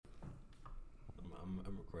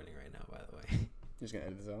I'm recording right now, by the way. You're just gonna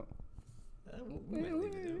edit this out? We might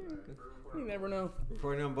leave it there. You never know.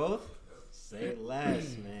 Recording on both? Say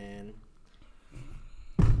less, man.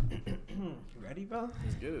 Ready, bro?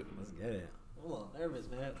 Let's get it. Let's get it. I'm a little nervous,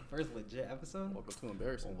 man. First legit episode. Welcome to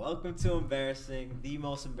Embarrassing. Welcome to Embarrassing, the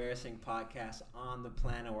most embarrassing podcast on the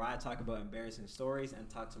planet, where I talk about embarrassing stories and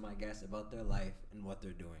talk to my guests about their life and what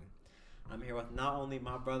they're doing. I'm here with not only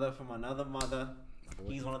my brother from another mother,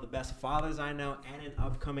 he's one of the best fathers I know, and an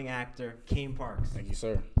upcoming actor, Kane Parks. Thank you,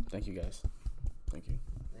 sir. Thank you, guys. Thank you.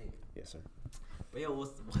 Thank you. Yes, sir. But yo,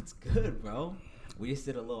 what's good, bro? We just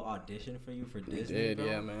did a little audition for you for Disney. We did, bro.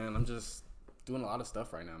 Yeah, man. I'm just doing a lot of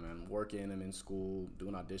stuff right now, man. Working, I'm in school,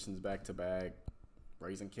 doing auditions back to back,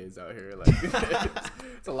 raising kids out here. Like,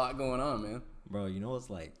 it's a lot going on, man. Bro, you know what's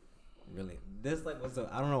like, really, this like was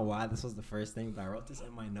I don't know why this was the first thing, but I wrote this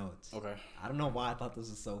in my notes. Okay. I don't know why I thought this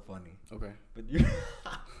was so funny. Okay. But do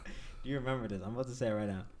you remember this? I'm about to say it right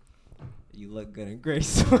now. You look good in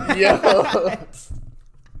grace. Yo.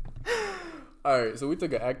 All right, so we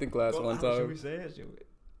took an acting class one time. Should we say it? Should we?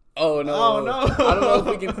 Oh no! Oh no! I don't know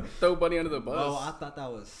if we can throw Bunny under the bus. Oh, I thought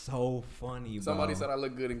that was so funny, bro. Somebody said I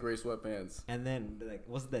look good in gray sweatpants. And then, like,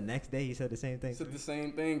 was it the next day he said the same thing? He said the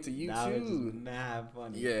same thing to you that too. was just mad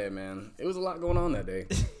funny. Yeah, man. It was a lot going on that day.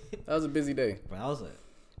 That was a busy day. Bro, that was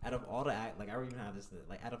out of all the I don't even have this.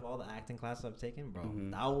 Like, out of all the acting classes I've taken, bro,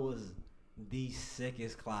 that was the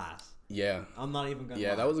sickest class. Yeah. I'm not even gonna. Yeah,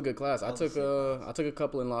 lie. that was a good class. I took class. a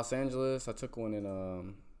couple in Los Angeles. I took one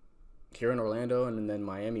in here in Orlando, and then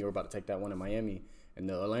Miami. We're about to take that one in Miami, and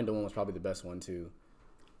the Orlando one was probably the best one too.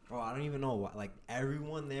 Bro, I don't even know why. Like,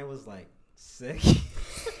 everyone there was like sick.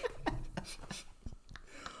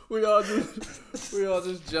 we all just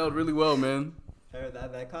gelled really well, man.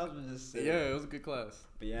 That class was just sick. Yeah, it was a good class.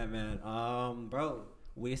 But yeah, man. Bro,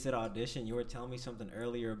 we just did audition. You were telling me something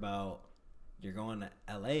earlier about you're going to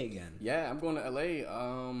LA again. Yeah, I'm going to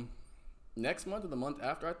LA next month or the month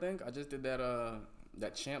after, I think. I just did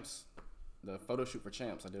that Champs, the photo shoot for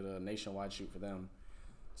Champs. I did a nationwide shoot for them.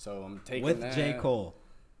 So I'm taking with that. J. Cole.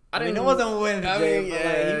 I mean, it wasn't with J, but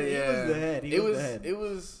yeah, he was the head. He was the head. It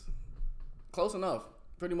was close enough,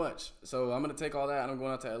 pretty much. So I'm going to take all that, and I'm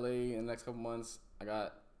going out to LA in the next couple months. I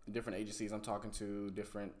got different agencies I'm talking to,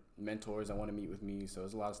 different mentors that want to meet with me. So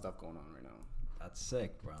there's a lot of stuff going on right now. That's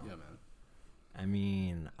sick, bro. Yeah, man. I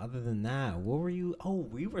mean, other than that, what were you? Oh,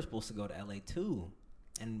 we were supposed to go to LA too,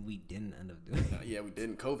 and we didn't end up doing it. Yeah, we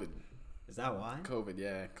didn't. COVID. Is that why? COVID,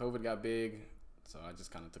 yeah. COVID got big, so I just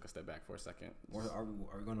kind of took a step back for a second. Or are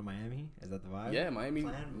we going to Miami? Is that the vibe? Yeah, Miami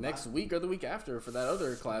next week or the week after for that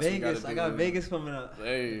other class. Vegas, I got Vegas coming up.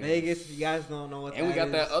 Hey. Vegas, if you guys don't know what and that we got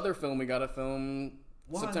is. that other film we got to film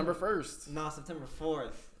What? September 1st. No, September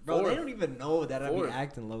 4th. Bro, they don't even know that I'd be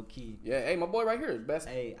acting low key. Yeah, hey, my boy right here, best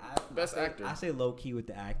actor. I say low key with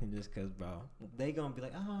the acting just because, bro, they gonna be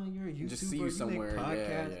like, oh, you're a YouTuber, just see you somewhere.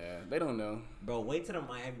 Yeah, they don't know. Bro, wait till the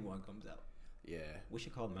Miami one comes out. Yeah, we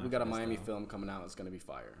should call them. We got a Miami film coming out. It's gonna be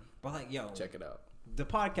fire. But like, yo, check it out. The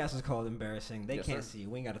podcast is called Embarrassing. They can't sir. see.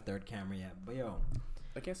 We ain't got a third camera yet, but yo,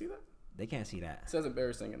 they can't see that. They can't see that. It says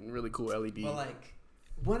embarrassing and really cool LED. But like,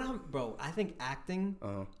 I think acting.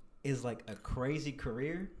 Is like a crazy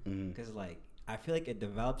career because like I feel like it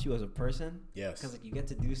develops you as a person. Yes. Because like you get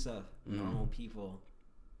to do stuff normal people,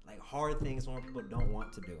 like hard things normal people don't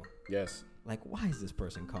want to do. Yes. Like, why is this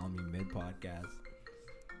person calling me mid podcast?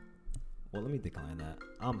 Well, let me decline that.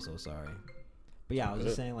 I'm so sorry. But yeah, I was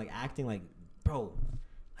just saying, like, acting, like, bro,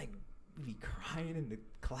 like, we be crying in the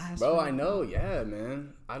class. Bro, I know. Yeah,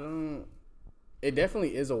 man. It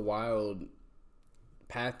definitely is a wild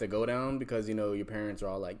path to go down because, you know, your parents are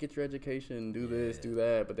all like, get your education, do this, do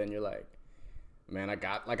that. But then you're like, man, I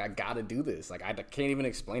got to do this. Like, I can't even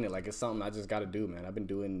explain it. Like, it's something I just got to do, man. I've been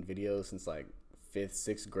doing videos since, like, 5th,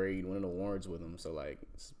 6th grade, winning awards with them. So, like,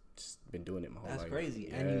 just been doing it my whole life. That's crazy.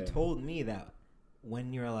 Yeah. And you told me that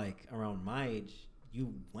when you're, like, around my age,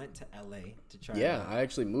 you went to L.A. to try Yeah, I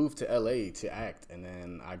actually moved to L.A. to act. And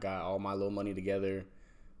then I got all my little money together,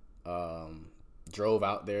 drove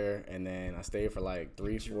out there, and then I stayed for like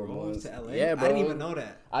 3-4 months. To LA? Yeah, bro. I didn't even know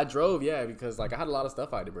that. I drove, yeah, because like I had a lot of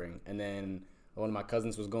stuff I had to bring, and then one of my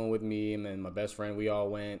cousins was going with me, and then my best friend, we all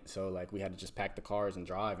went. So like we had to just pack the cars and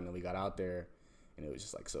drive, and then we got out there, and it was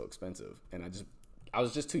just like so expensive, and I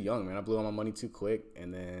was just too young, man. I blew all my money too quick,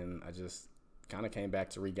 and then I just kind of came back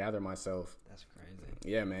to regather myself. That's crazy.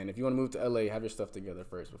 Yeah, man. If you want to move to LA, have your stuff together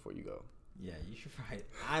first before you go. Yeah, you should fight.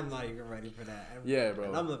 I'm not even ready for that. Yeah, bro.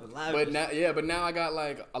 And I'm living lavish. But now I got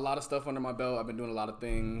like a lot of stuff under my belt. I've been doing a lot of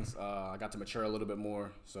things. I got to mature a little bit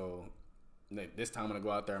more. So this time I'm gonna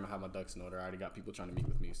go out there. I'm gonna have my ducks in order. I already got people trying to meet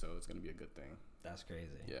with me, so it's gonna be a good thing. That's crazy.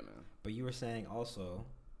 Yeah, man. But you were saying also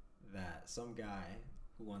that some guy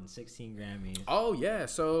who won 16 Grammys. Oh yeah,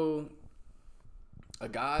 so a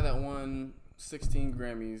guy that won 16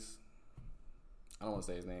 Grammys. I don't want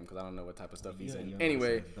to say his name because I don't know what type of stuff he's in.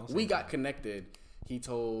 Anyway, we got connected. He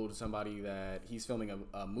told somebody that he's filming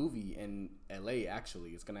a movie in LA.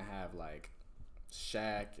 Actually, it's gonna have like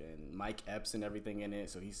Shaq and Mike Epps and everything in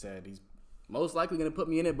it. So he said he's most likely gonna put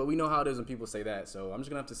me in it. But we know how it is when people say that. So I'm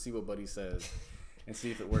just gonna have to see what Buddy says and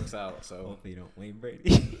see if it works out. So hopefully you don't Wayne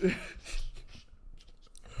Brady.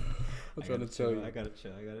 I'm trying to tell you. I gotta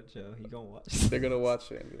chill. He gonna watch. They're gonna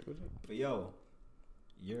watch it. But yo,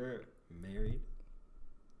 you're married.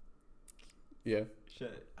 Yeah.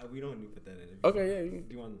 Shit, we don't need to put that in. Okay, yeah.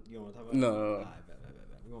 Do you want to talk about? No. Alright, bet.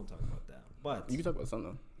 We won't talk about that. But you can talk about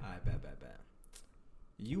something. Alright, bet.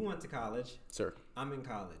 You went to college, sir. I'm in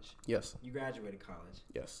college. Yes. You graduated college.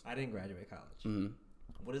 Yes. I didn't graduate college. Mm-hmm.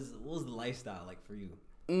 What was the lifestyle like for you?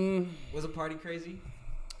 Was the party crazy?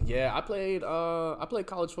 Yeah, I played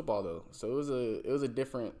college football though, so it was a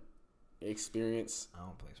different experience. I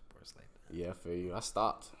don't play sports like that. Yeah, I feel you. I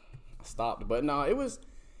stopped, but no, it was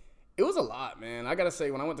a lot, man. I gotta say,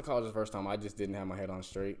 when I went to college the first time, I just didn't have my head on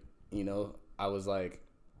straight. You know, I was like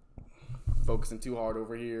focusing too hard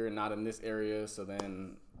over here and not in this area. So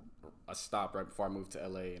then I stopped right before I moved to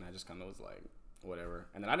LA, and I just kind of was like, whatever.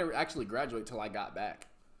 And then I didn't actually graduate till I got back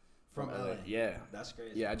from LA. Yeah, that's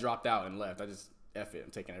crazy. Yeah, I dropped out and left. I just F it. I'm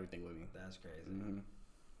taking everything with me. That's crazy. Mm-hmm.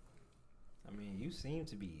 I mean, you seem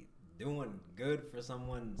to be doing good for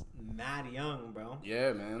someone mad young, bro.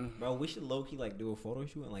 Yeah, man. Bro, we should low key like do a photo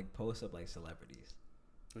shoot and like post up like celebrities.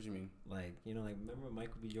 What you mean? Like, you know, like remember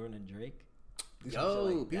Michael B. Jordan and Drake? Yo,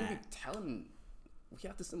 like people be telling we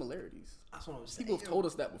have the similarities. That's what I'm saying. People have told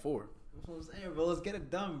us that before. That's what I'm saying, bro. Let's get it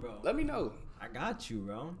done, bro. Let me know. I got you,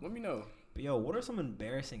 bro. Let me know. But yo, what are some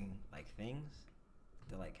embarrassing like things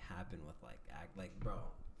that like happen with like act like, bro?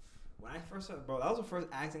 When I first started, bro, that was the first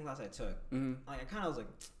acting class I took. Mm-hmm. Like, I kind of was like,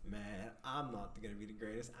 man, I'm not going to be the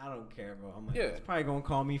greatest. I don't care, bro. I'm like, yeah. It's probably going to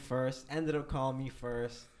call me first. Ended up calling me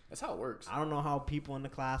first. That's how it works. I don't know how people in the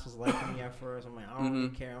class was liking me at first. I'm like, I don't really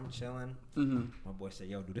care. I'm chilling. Mm-hmm. My boy said,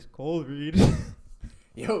 yo, do this cold read.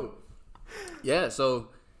 Yo. Yeah, so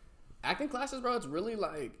acting classes, bro, it's really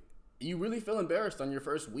like, you really feel embarrassed on your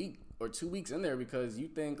first week or 2 weeks in there because you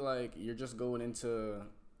think like you're just going into...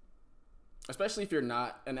 Especially if you're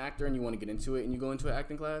not an actor and you want to get into it and you go into an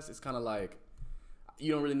acting class, it's kind of like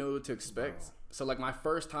you don't really know what to expect. Wow. So like my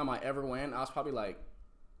first time I ever went, I was probably like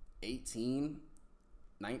 18,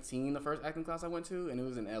 19, the first acting class I went to, and it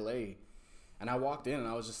was in LA. And I walked in and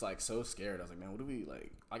I was just like so scared. I was like, man, what do we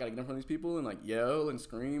like? I got to get in front of these people and like yell and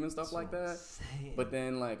scream and stuff like that. Insane. But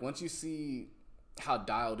then like once you see how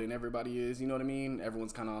dialed in everybody is, you know what I mean?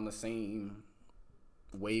 Everyone's kind of on the same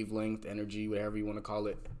wavelength, energy, whatever you want to call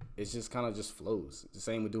it. It's just kind of just flows. It's the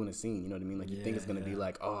same with doing a scene, you know what I mean? Like you think it's gonna be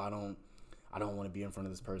like, oh, I don't want to be in front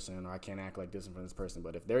of this person, or I can't act like this in front of this person.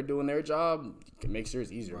 But if they're doing their job, it makes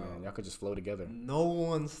yours easier, bro. Man. Y'all could just flow together. No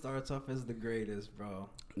one starts off as the greatest, bro.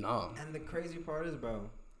 No. And the crazy part is, bro,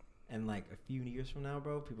 and like a few years from now,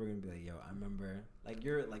 bro, people are gonna be like, yo, I remember, like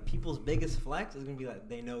you're like people's biggest flex is gonna be like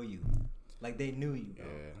they know you, like they knew you, bro.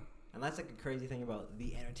 Yeah. And that's like a crazy thing about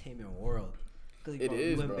the entertainment world. Because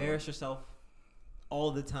you embarrass yourself all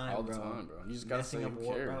the time, all the bro. time, bro. You just gotta say who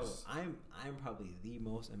cares. Bro, I'm probably the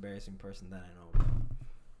most embarrassing person that I know, bro.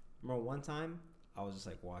 Remember one time I was just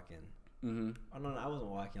like walking. Mm-hmm. Oh no, I wasn't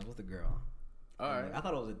walking. I was with a girl. All right. Like, I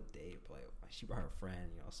thought it was a date, like she brought her friend,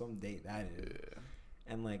 you know, some date that is. Yeah.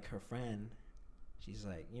 And like her friend, she's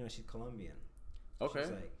like, you know, she's Colombian. Okay. She's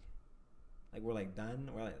like we're like done.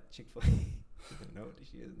 We're like Chick-fil-A. She doesn't know what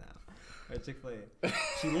she is now. Or Chick-fil-A.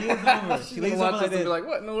 She leans over. She leans over like this. Like,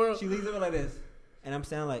 what in the world? She leans over like this. And I'm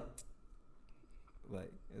standing like,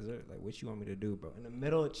 is there, like, what you want me to do, bro? In the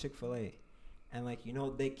middle of Chick-fil-A. And, like, you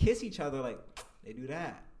know, they kiss each other, like, they do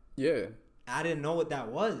that. Yeah. I didn't know what that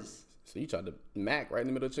was. So you tried to mac right in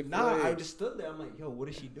the middle of Chick-fil-A? Nah, I just stood there. I'm like, yo, what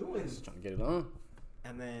is she doing? Just trying to get it on.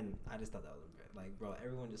 And then I just thought that was a bit, like, bro,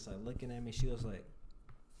 everyone just, like, looking at me. She was like,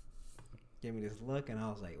 gave me this look, and I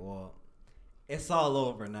was like, well, it's all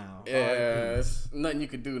over now. Yeah, it's nothing you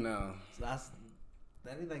could do now. So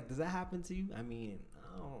like, does that happen to you? I mean,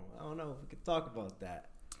 I don't know if we could talk about that.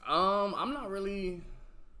 I'm not really.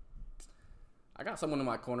 I got someone in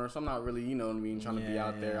my corner, so I'm not really, you know what I mean, trying to be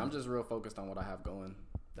out there. I'm just real focused on what I have going.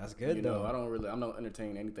 That's good, you though. I don't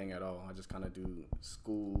entertain anything at all. I just kind of do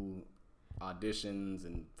school auditions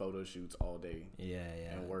and photo shoots all day. Yeah.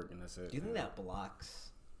 And work, and that's it. Do you think that blocks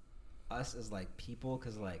us as like people?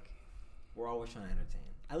 Because like we're always trying to entertain.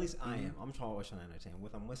 At least I am. I'm always trying to entertain.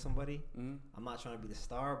 If I'm with somebody, I'm not trying to be the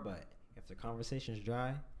star, but if the conversation's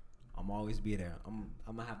dry, I'm always be there. I'm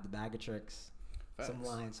gonna have the bag of tricks, some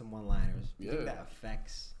lines, some one-liners. You think that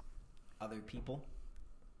affects other people?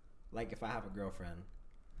 Like if I have a girlfriend,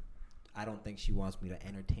 I don't think she wants me to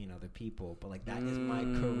entertain other people, but like that is my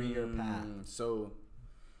career path. So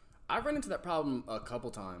I've run into that problem a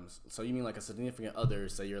couple times. So you mean like a significant other?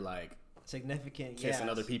 So you're like significant kissing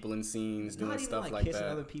other people in scenes, doing stuff like kissing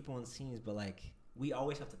that. Other people in scenes, but like we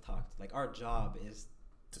always have to talk. Like our job is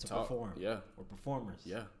to perform. Yeah, we're performers.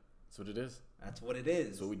 Yeah, that's what it is. That's what it is.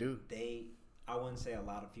 That's what we do. I wouldn't say a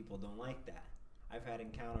lot of people don't like that. I've had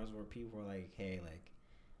encounters where people are like, "Hey, like,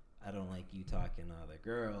 I don't like you talking to other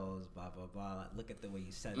girls, blah blah blah. Look at the way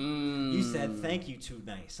you said you said thank you too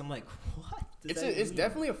nice." I'm like, what? It's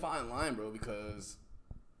definitely a fine line, bro, because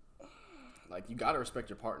like you gotta respect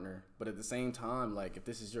your partner, but at the same time, like if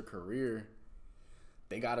this is your career,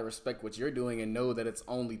 they gotta respect what you're doing and know that it's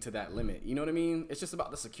only to that limit. You know what I mean? It's just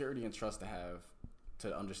about the security and trust to have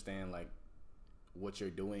to understand like what you're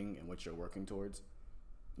doing and what you're working towards.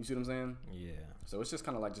 You see what I'm saying? Yeah. So it's just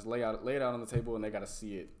kind of like just lay it out on the table, and they gotta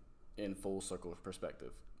see it in full circle of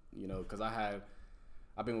perspective. You know, because I've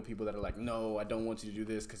been with people that are like, no, I don't want you to do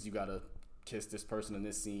this because you gotta kiss this person in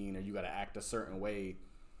this scene or you gotta act a certain way.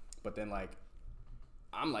 But then like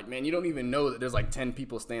I'm like, man, you don't even know that there's like 10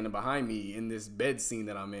 people standing behind me in this bed scene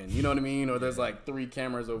that I'm in. You know what I mean? Or there's like 3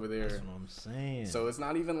 cameras over there. That's what I'm saying. So it's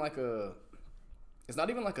not even like a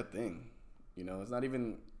thing. You know, it's not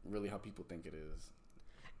even really how people think it is.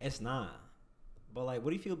 It's not. But like, what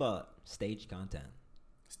do you feel about stage content?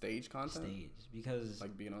 Stage content? Stage. Because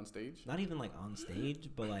like being on stage? Not even like on stage,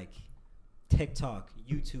 but like TikTok,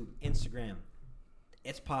 YouTube, Instagram.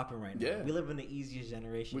 It's popping right now. Yeah. We live in the easiest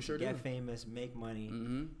generation. We sure get do. famous, make money.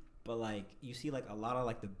 Mm-hmm. But like you see like a lot of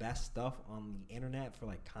like the best stuff on the internet for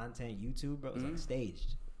like content, YouTube, bro, it's like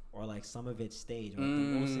staged. Or like some of it's staged. Or, like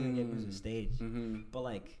the most thing they get is staged. But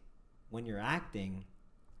like when you're acting,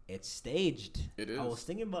 it's staged. It is. I was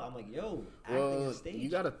thinking about I'm like, yo, acting is staged. You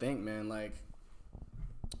gotta think, man, like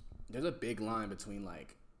there's a big line between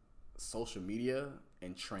like social media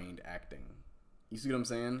and trained acting. You see what I'm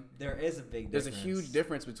saying? There is a big There's difference. a huge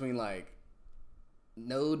difference between like,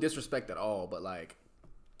 no disrespect at all, but like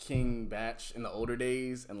King Batch in the older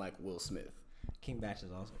days and like Will Smith. King Batch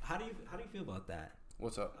is also. How do you feel about that?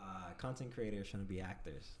 What's up? Content creators trying to be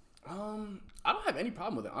actors. I don't have any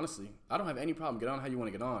problem with it, honestly. I don't have any problem. Get on how you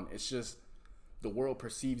want to get on. It's just the world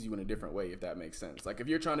perceives you in a different way, if that makes sense. Like if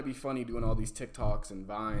you're trying to be funny doing all these TikToks and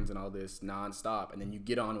Vines and all this nonstop, and then you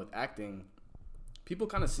get on with acting, people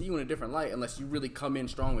kind of see you in a different light unless you really come in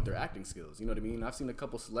strong with their acting skills. You know what I mean? I've seen a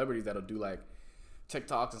couple celebrities that'll do like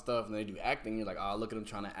TikToks and stuff, and they do acting. You're like, oh, look at them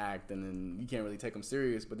trying to act, and then you can't really take them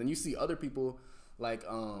serious. But then you see other people like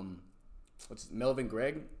Melvin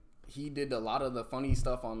Gregg. He did a lot of the funny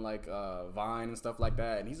stuff on like Vine and stuff like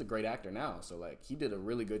that, and he's a great actor now. So like he did a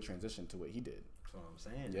really good transition to what he did. That's what I'm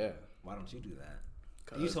saying. Yeah. Why don't you do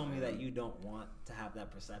that? You told me that you don't want to have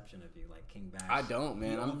that perception of you, like King Bash. I don't,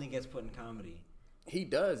 man. He only gets put in comedy. He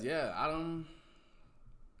does, yeah. I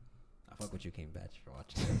fuck with you, King Batch, for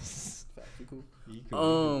watching this. You cool? You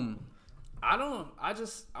cool. I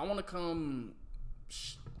want to come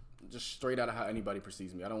just straight out of how anybody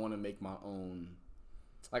perceives me. I don't want to make my own.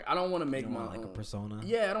 Like I don't want to make my like own a persona.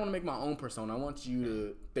 Yeah, I don't want to make my own persona. I want you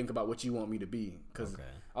to think about what you want me to be, because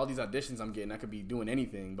all these auditions I'm getting, I could be doing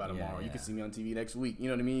anything by tomorrow. You could see me on TV next week. You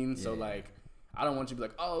know what I mean? So like, I don't want you to be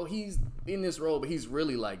like, oh, he's in this role, but he's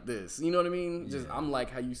really like this. You know what I mean? Just I'm like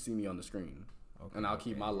how you see me on the screen, and I'll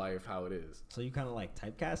keep my life how it is. So you kind of like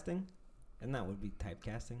typecasting, and that would be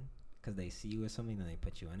typecasting because they see you as something and they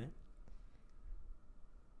put you in it.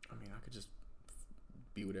 I mean, I could just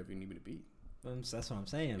be whatever you need me to be. That's what I'm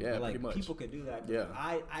saying. Yeah, but like pretty much. people could do that. Yeah,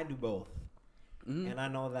 I do both, and I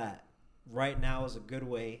know that right now is a good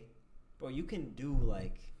way. Bro, you can do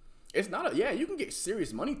like. It's not you can get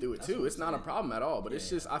serious money through it too. It's not a problem at all. But it's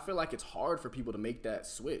just I feel like it's hard for people to make that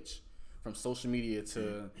switch from social media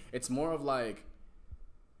to. It's more of like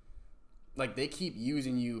they keep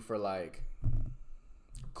using you for like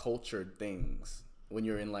cultured things. When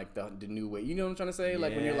you're in like the new way, you know what I'm trying to say?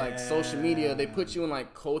 Like when you're like social media, they put you in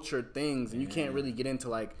like cultured things, and you can't really get into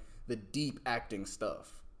like the deep acting stuff.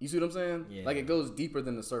 You see what I'm saying? Yeah. Like it goes deeper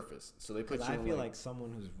than the surface. So they put you. I feel like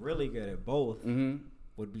someone who's really good at both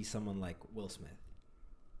would be someone like Will Smith.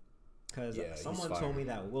 Because someone told me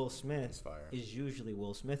that Will Smith is usually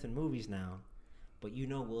Will Smith in movies now, but you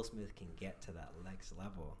know Will Smith can get to that next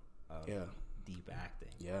level of deep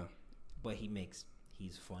acting. Yeah. But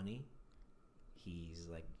he's funny. He's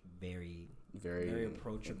like very very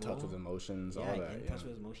approachable, in touch with emotions, all that. In touch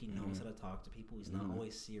with emotions. He knows how to talk to people. He's not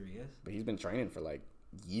always serious. But he's been training for like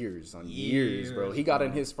years, bro. He got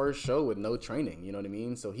in his first show with no training. You know what I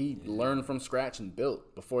mean? So he learned from scratch and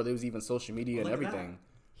built before there was even social media and everything.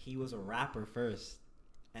 He was a rapper first.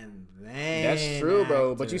 And then that's true,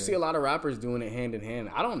 bro. But you see a lot of rappers doing it hand in hand.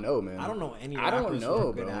 I don't know, man. I don't know any rappers who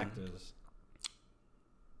are good actors.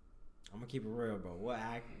 I'm gonna keep it real, bro. What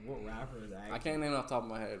rapper is acting? I can't name off the top of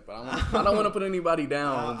my head, but I don't want to put anybody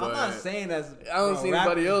down. I'm not saying that's. I don't see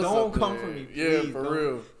anybody else. Don't come for me, please. Yeah, for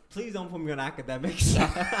real. Please don't put me on academics.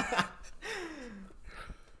 But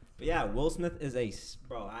yeah, Will Smith is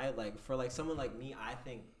bro. For someone like me, I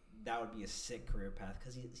think that would be a sick career path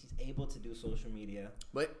because he's able to do social media.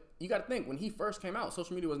 But you got to think, when he first came out,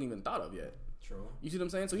 social media wasn't even thought of yet. True. You see what I'm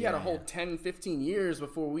saying? So he had a whole 10, 15 years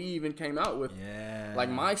before we even came out with. Yeah. Like,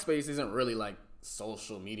 MySpace isn't really like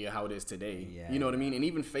social media how it is today. Yeah. You know what I mean? And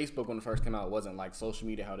even Facebook when it first came out wasn't like social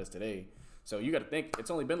media how it is today. So you got to think,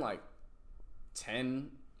 it's only been like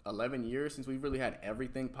 10, 11 years since we've really had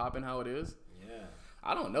everything popping how it is. Yeah.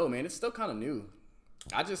 I don't know, man. It's still kind of new.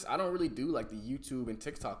 I don't really do like the YouTube and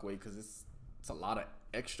TikTok way because it's a lot of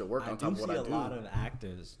extra work on top of what I do. I see a lot of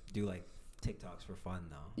actors do like TikToks for fun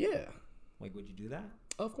though. Yeah. Like, would you do that?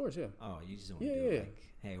 Oh, of course, yeah. Oh, you just don't do it like,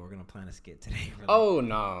 hey, we're gonna plan a skit today. Oh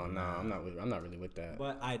no, I'm not really with that.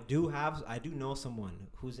 But I do know someone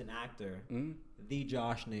who's an actor, the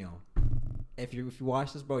Josh Nail. If you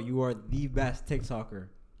watch this, bro, you are the best TikToker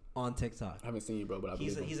on TikTok. I haven't seen you, bro, but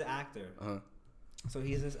he's an actor. So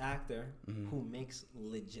he's this actor who makes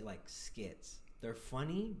legit like skits. They're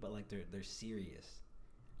funny, but like they're serious.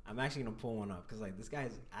 I'm actually gonna pull one up because like this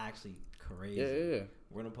guy's actually crazy. Yeah.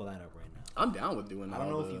 We're gonna pull that up right now. I'm down with doing. I don't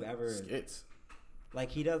know if you've ever skits.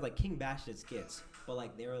 Like he does like King Bash did skits, but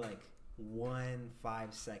like they were like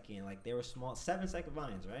 5 second, like they were small 7-second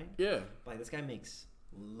vines, right? Yeah. But like this guy makes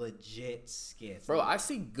legit skits. Bro, I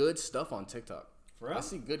see good stuff on TikTok. For real? I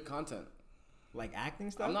see good content. Like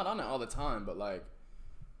acting stuff? I'm not on it all the time, but like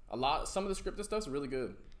some of the scripted stuff's really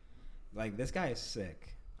good. Like this guy is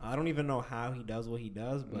sick. I don't even know how he does what he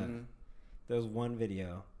does, but there's one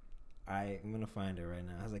video. I'm gonna find it right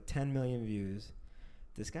now. It has like 10 million views.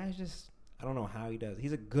 This guy's just, I don't know how he does.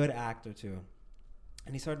 He's a good actor too.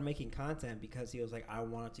 And he started making content because he was like, I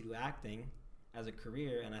wanted to do acting as a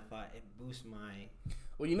career, and I thought it boosts my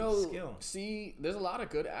skill. See, there's a lot of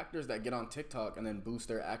good actors that get on TikTok and then boost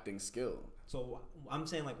their acting skill. So I'm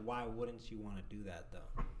saying, like, why wouldn't you want to do that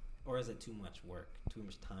though? Or is it too much work, too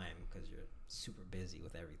much time because you're super busy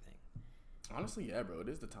with everything? Honestly, yeah, bro, it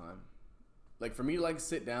is the time. Like, for me to, like,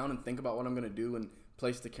 sit down and think about what I'm going to do and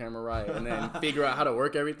place the camera right and then figure out how to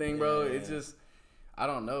work everything, bro, it's just, I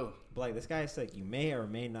don't know. But, like, this guy is like, you may or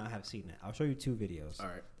may not have seen it. I'll show you 2 videos. All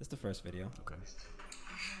right. This is the first video. Okay.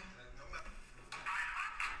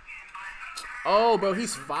 Oh, bro,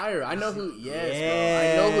 he's fire. I know who, bro.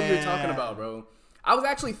 I know who you're talking about, bro. I was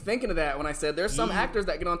actually thinking of that when I said there's some actors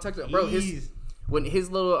that get on TikTok. Bro, his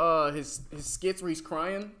little his skits where he's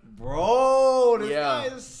crying. Bro, this guy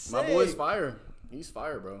is sick. My boy's fire. He's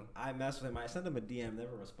fire, bro. I messed with him. I sent him a DM,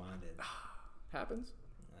 never responded. Happens.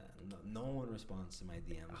 No one responds to my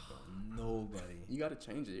DMs, bro. Nobody. You gotta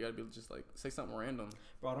change it. You gotta be just like say something random.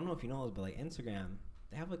 Bro, I don't know if you know this, but like Instagram,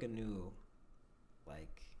 they have like a new,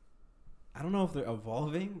 like, I don't know if they're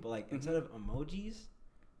evolving, but like instead of emojis,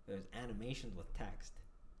 there's animations with text.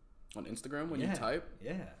 On Instagram when you type?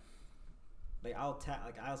 Yeah. Like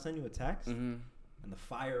I'll send you a text and the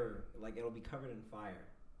fire, like it'll be covered in fire.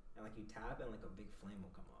 And like you tap and like a big flame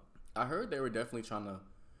will come up. I heard they were definitely trying to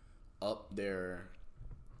up their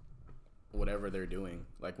whatever they're doing.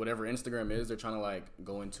 Like whatever Instagram is, they're trying to like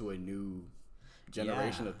go into a new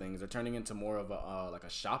generation of things. They're turning into more of a like a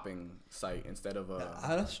shopping site instead of a.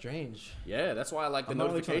 That's strange. Yeah, that's why like the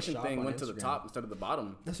notification thing went to the top instead of the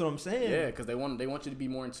bottom. That's what I'm saying. Yeah, because they want you to be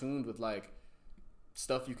more in tune with like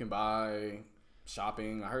stuff you can buy,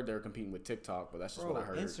 shopping. I heard they were competing with TikTok, but that's just what I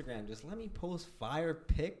heard. Instagram, just let me post fire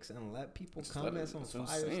pics and let people comment some fire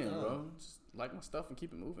stuff. Bro. Just like my stuff and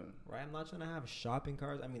keep it moving. Right, I'm not trying to have shopping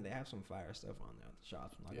carts. I mean, they have some fire stuff on there at the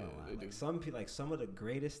shops. I'm not gonna lie. Like some people, like some of the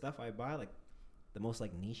greatest stuff I buy, like the most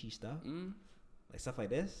like niche stuff, like stuff like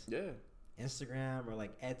this. Yeah. Instagram or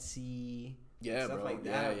like Etsy. Yeah, stuff bro. Like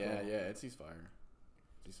that, yeah. Etsy's fire.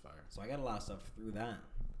 Etsy's fire. So I got a lot of stuff through that.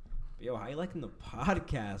 But yo, how you liking the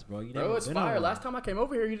podcast, bro? Bro, it's fire. Last time I came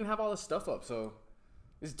over here, you didn't have all this stuff up, so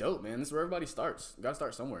it's dope, man. This is where everybody starts. You gotta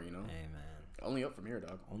start somewhere, you know. Hey, man. Only up from here,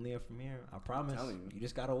 dog. Only up from here. I promise. I'm telling you. You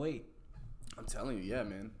just gotta wait. I'm telling you, yeah,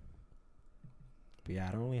 man. But yeah,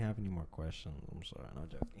 I don't really have any more questions. I'm sorry, no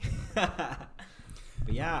joking.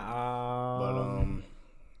 But yeah,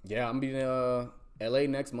 Yeah, I'm be LA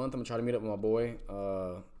next month. I'm gonna try to meet up with my boy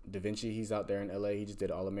Da Vinci. He's out there in LA. He just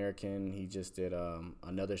did All American. He just did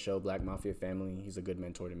another show, Black Mafia Family. He's a good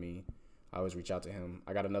mentor to me. I always reach out to him.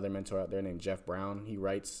 I got another mentor out there named Jeff Brown. He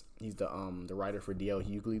writes. He's the writer for D.L.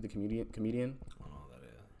 Hughley, the comedian. I don't know what that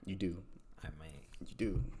is. You do. I might. You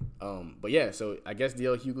do. But yeah, so I guess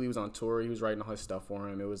D.L. Hughley was on tour. He was writing all his stuff for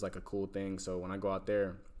him. It was like a cool thing. So when I go out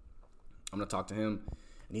there, I'm gonna talk to him,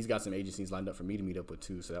 and he's got some agencies lined up for me to meet up with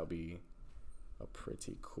too. So that'll be a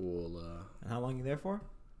pretty cool. And how long you there for?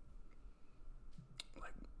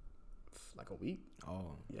 Like a week.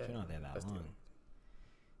 Oh, yeah. You're not there that long.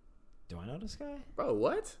 Do I know this guy? Bro,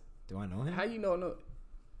 what? Do I know him? How you know? No.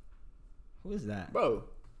 Who is that? Bro.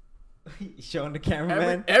 Showing the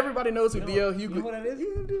cameraman. Everybody knows who D.L. Hughley. You know what that is?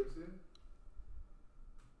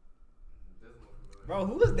 Bro,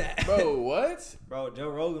 who is that? Bro, what? Bro, Joe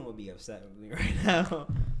Rogan would be upset with me right now.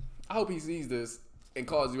 I hope he sees this and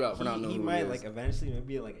calls you out for not knowing who he is. He might, like, eventually,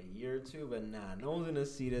 maybe like a year or two, but nah, no one's gonna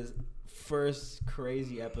see this first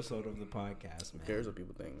crazy episode of the podcast, man. Who cares what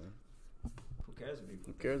people think, man? Who cares what people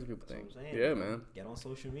think? Who cares what people think? Saying, yeah, man. Get on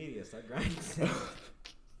social media, start grinding.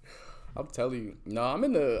 I'll tell you. No,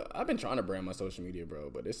 I've been trying to brand my social media, bro,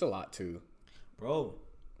 but it's a lot too. Bro,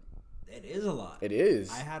 it is a lot. It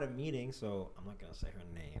is. I had a meeting, so I'm not gonna say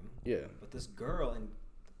her name. Yeah. But this girl, and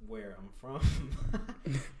where I'm from,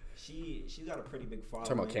 she's got a pretty big following.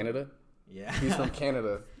 Talking about Canada? Yeah. He's from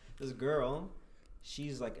Canada. This girl,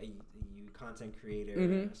 she's like a content creator,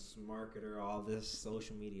 a marketer, all this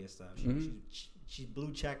social media stuff. She's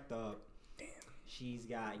blue checked up. Damn. She's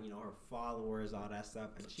got, her followers, all that stuff.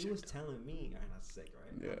 And she was telling me, that's sick,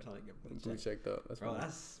 right? Yeah. I'm telling you, blue checked up. That's bro,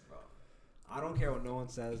 bro. I don't care what no one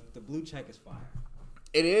says. The blue check is fire.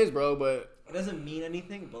 It is, bro, but it doesn't mean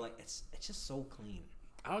anything, but like it's just so clean.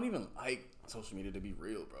 I don't even like social media, to be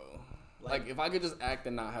real, bro. Like if I could just act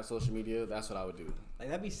and not have social media, that's what I would do. Like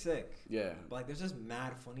that'd be sick. Yeah. But like there's just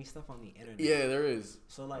mad funny stuff on the internet. Yeah, there is.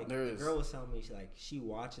 So like the girl was telling me she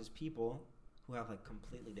watches people who have like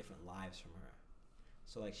completely different lives from her.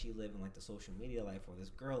 So like she lived in like the social media life, where this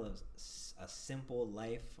girl lives a simple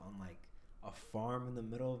life on like a farm in the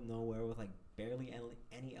middle of nowhere with like barely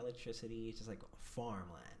any electricity. It's just like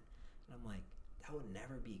farmland. And I'm like, that would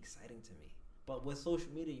never be exciting to me. But with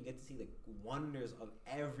social media, you get to see the wonders of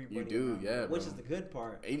everybody. You do, yeah, which bro. is the good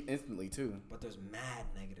part. Instantly, too. But there's mad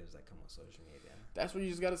negatives that come with social media. That's what you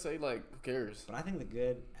just got to say, like, who cares? But I think the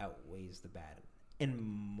good outweighs the bad. And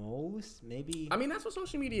most, maybe... I mean, that's what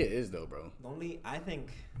social media is, though, bro. I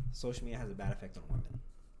think social media has a bad effect on women.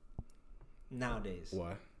 Nowadays.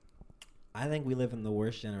 Why? I think we live in the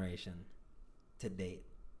worst generation to date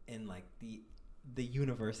in, like, the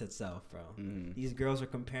universe itself, bro. These girls are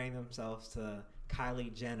comparing themselves to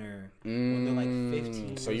Kylie Jenner when they're like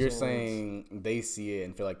 15 so you're saying they see it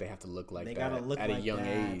and feel like they have to look like they that gotta look at like a young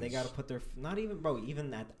that. age. They gotta put their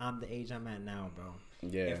even at I'm the age I'm at now, bro.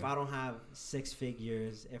 Yeah. If I don't have 6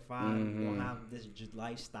 figures, if I don't have this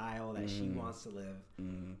lifestyle that she wants to live,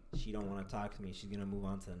 she don't want to talk to me. She's gonna move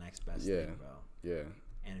on to the next best thing, bro. Yeah.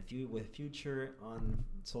 And if you with Future on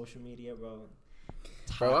social media, bro.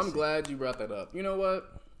 Toxic. Bro, I'm glad you brought that up. You know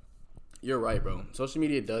what? You're right, bro. Social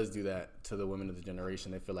media does do that to the women of the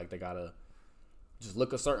generation. They feel like they gotta just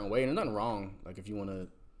look a certain way, and there's nothing wrong. Like if you want to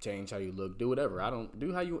change how you look, do whatever. I don't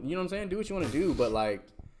do how you know what I'm saying. Do what you want to do, but like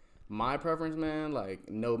my preference, man,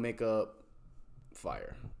 like no makeup,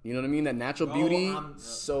 fire. You know what I mean? That natural beauty,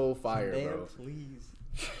 so fire, Zendaya, bro. Please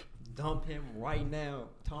dump him right now.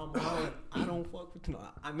 Tom Holland, I don't fuck with him.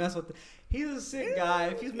 I mess with him. He's a sick guy.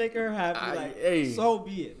 If he's making her happy, so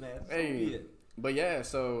be it, man. So be it. But yeah,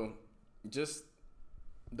 so just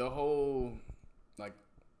the whole, like,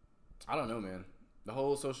 I don't know, man. The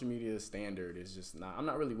whole social media standard is just not. I'm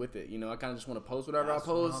not really with it. I kind of just want to post whatever I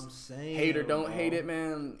post. What I'm saying, hate or don't hate it,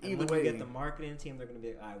 man. Either when way. you get the marketing team, they're gonna be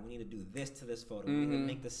like, all right, we need to do this to this photo. We need to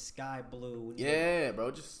make the sky blue.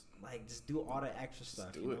 Bro, just do all the extra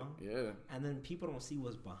stuff. Do it. Yeah. And then people don't see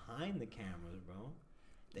what's behind the cameras, bro.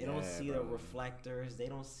 They don't see the reflectors. They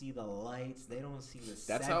don't see the lights. They don't see the.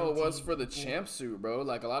 That's how it was for the champ suit, bro.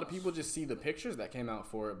 Like a lot of people just see the pictures that came out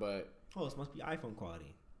for it, but this must be iPhone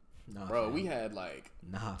quality. Nah, bro, fam. we had like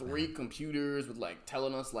 3 computers with like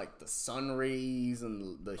telling us like the sun rays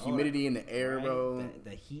and the humidity in the air, bro.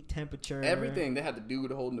 The heat temperature, everything. They had the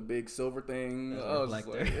dude holding the big silver thing. I was like,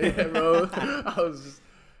 yeah, bro. I was just,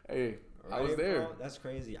 I was there. Bro, that's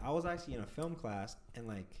crazy. I was actually in a film class and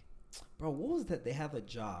like, bro, what was that? They have a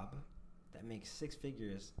job that makes 6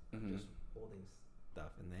 figures just holding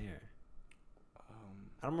stuff in the air.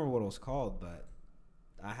 I don't remember what it was called, but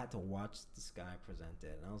I had to watch this guy present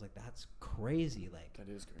it, and I was like, that's crazy. Like, that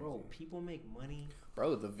is crazy, bro. People make money,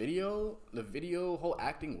 bro. The video, whole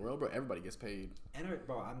acting world, bro. Everybody gets paid.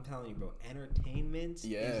 Bro, I'm telling you, bro. Entertainment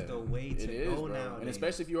is the way to go now. And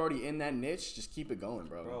especially if you're already in that niche, just keep it going,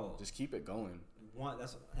 bro. Just keep it going.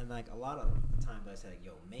 And like a lot of times I said,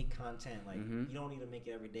 yo, make content. Like you don't need to make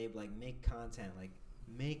it every day, but like make content. Like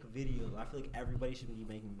make videos. I feel like everybody should be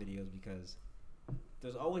making videos because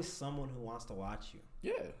there's always someone who wants to watch you.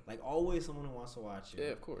 Yeah. Like always someone who wants to watch you. Yeah,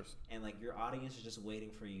 of course. And like your audience is just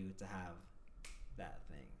waiting for you to have that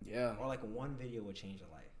thing. Yeah. Or like one video would change your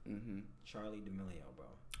life. Charlie D'Amelio, bro.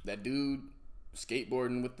 That dude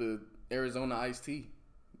skateboarding with the Arizona iced tea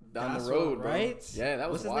down the road, right? Bro. Yeah,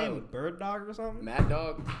 that was wild. What's his name? Bird Dog or something? Mad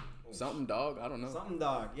Dog. Something Dog. I don't know. Something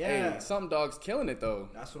Dog. Yeah. Hey, Something Dog's killing it though.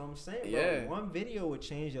 That's what I'm saying, bro. Yeah. One video would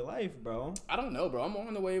change your life, bro. I don't know, bro. I'm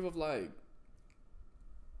on the wave of like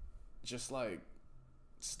just like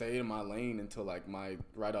stay in my lane until like my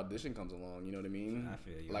right audition comes along. You know what I mean? I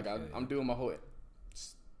feel you. Like I'm doing my whole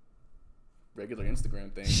regular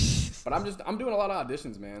Instagram thing, but I'm doing a lot of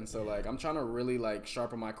auditions, man. So like I'm trying to really like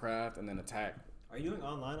sharpen my craft and then attack. Are you doing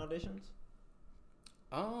online auditions?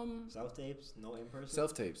 Self tapes, no in person.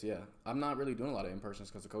 Self tapes, yeah. I'm not really doing a lot of in persons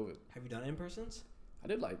because of COVID. Have you done in persons? I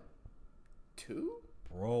did like 2.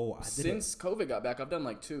 Bro, since COVID got back, I've done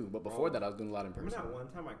like 2. But before that, I was doing a lot in person. Remember that one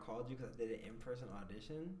time I called you because I did an in-person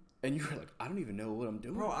audition? And you were like, I don't even know what I'm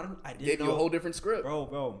doing. Bro, I didn't gave know. You a whole different script.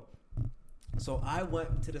 Bro. So I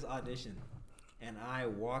went to this audition, and I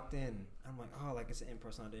walked in. I'm like, oh, like it's an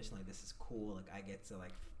in-person audition. Like this is cool. Like I get to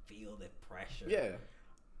like feel the pressure. Yeah.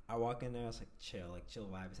 I walk in there. I was like, chill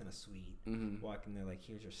vibe. It's in a suite. Walk in there like,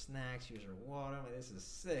 here's your snacks, here's your water. I'm like, this is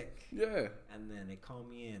sick. Yeah. And then they call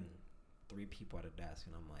me in. 3 people at a desk,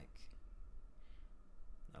 and I'm like,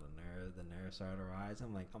 not a nerve. The nerves started to rise.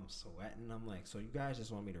 I'm like, I'm sweating. I'm like, so you guys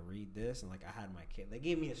just want me to read this? And like, I had my kid. They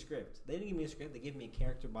gave me a script. They didn't give me a script. They gave me a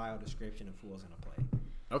character bio description of who was gonna play.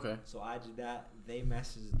 Okay. So I did that. They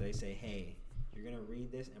messaged. They say, hey, you're gonna read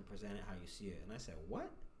this and present it how you see it. And I said, what?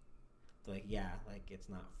 They're like, yeah, like it's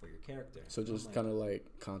not for your character. So just like, kind of like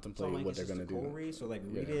contemplate what they're gonna do. Read. So like,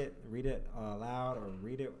 read it aloud or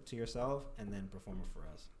read it to yourself, and then perform it for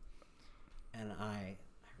us. And I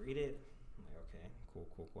read it. I'm like, okay,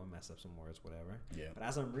 cool. I mess up some words, whatever. Yeah. But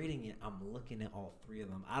as I'm reading it, I'm looking at all 3 of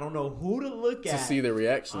them. I don't know who to look at. To see their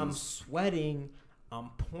reactions. I'm sweating. I'm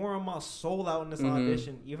pouring my soul out in this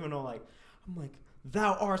audition, even though, like, I'm like,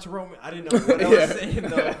 thou art Roman. I didn't know what I was saying,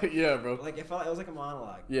 though. Yeah, bro. Like, it felt like it was like a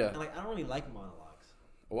monologue. Yeah. And, like, I don't really like monologues.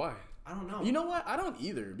 Why? I don't know. You know what? I don't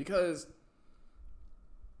either, because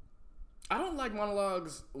I don't like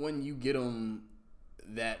monologues when you get them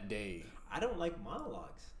that day. I don't like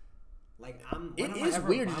monologues. Like it is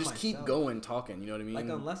weird to just keep going talking. You know what I mean? Like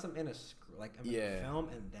unless I'm in a film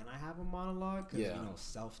and then I have a monologue because you know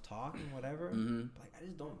self-talk and whatever. But, like I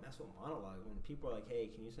just don't mess with monologues. When people are like, "Hey,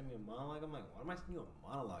 can you send me a monologue?" I'm like, "What am I sending you a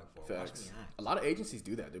monologue for? Facts. Watch me act." A lot of agencies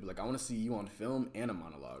do that. They be like, "I want to see you on film and a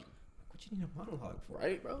monologue." What you need a monologue for?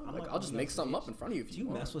 Right, bro? Like I'll just make something up in front of you. If do you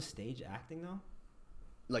mess with stage acting though?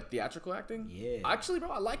 Like theatrical acting? Yeah. Actually, bro,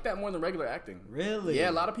 I like that more than regular acting. Really? Yeah,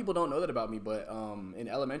 a lot of people don't know that about me, but in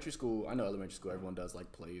elementary school, I know elementary school, everyone does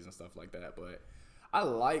like plays and stuff like that, but I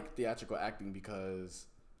like theatrical acting because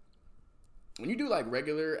when you do like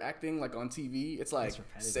regular acting, like on TV, it's like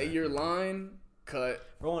say your line, cut,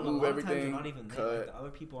 bro, move everything, you're not even cut. There. Like, the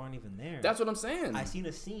other people aren't even there. That's what I'm saying. I seen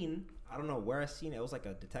a scene. I don't know where I seen it. It was like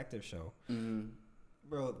a detective show.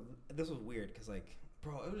 Bro, this was weird because like.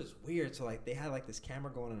 Bro, it was just weird. So, like, they had, like, this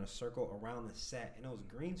camera going in a circle around the set, and it was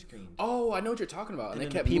green screen. Oh, I know what you're talking about. And they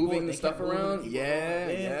kept moving the stuff around.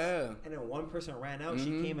 Yeah. And then one person ran out. She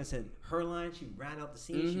came and said her line. She ran out the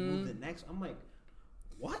scene. She moved the next. I'm like,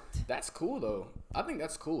 what? That's cool, though. I think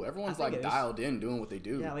that's cool. Everyone's, like, dialed in doing what they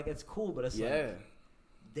do. Yeah, like, it's cool, but it's like,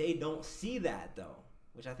 they don't see that, though,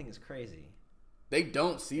 which I think is crazy. They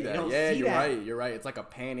don't see that. Yeah, you're right. You're right. It's like a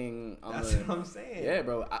panning. That's what I'm saying. Yeah,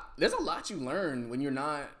 bro. There's a lot you learn when you're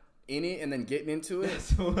not in it and then getting into it.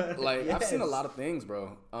 I've seen a lot of things,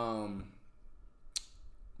 bro.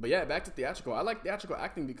 But yeah, back to theatrical. I like theatrical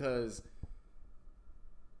acting because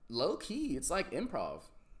low key, it's like improv.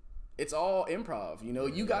 It's all improv. You know,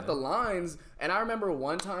 you got the lines. And I remember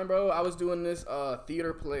one time, bro, I was doing this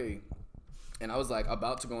theater play, and I was like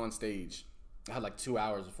about to go on stage. I had like 2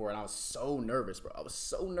 hours before, and I was so nervous, bro. I was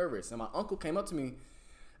so nervous. And my uncle came up to me,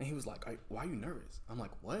 and he was like, why are you nervous? I'm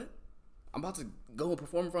like, what? I'm about to go and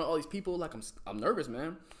perform in front of all these people. Like, I'm nervous,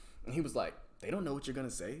 man. And he was like, they don't know what you're going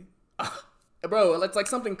to say? Bro, it's like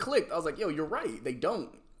something clicked. I was like, yo, you're right. They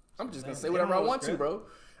don't. I'm just going to say whatever I want to, bro.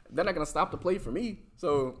 They're not going to stop the play for me.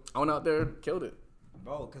 So I went out there, killed it.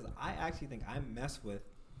 bro, because I actually think I mess with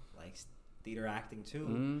like theater acting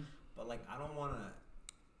too, but like I don't want to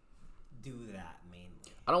do that mainly.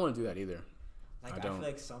 I don't want to do that either. Like I feel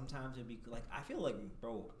like sometimes it'd be like I feel like,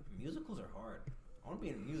 bro, musicals are hard. I want to be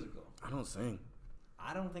in a musical. I don't sing.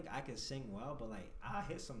 I don't think I can sing well, but like I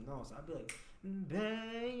hit some notes. I'd be like,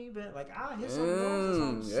 baby, like I hit some notes. That's what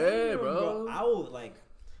I'm saying, bro. I would like.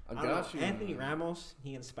 I got you. Anthony Ramos,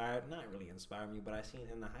 he not really inspired me, but I seen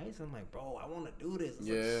In the Heights. I'm like, bro, I want to do this.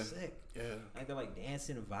 It's like sick. Yeah. Like they're like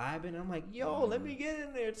dancing, vibing. I'm like, yo, let me get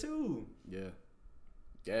in there too. Yeah.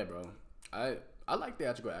 Yeah, bro. I like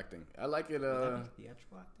theatrical acting. I like it.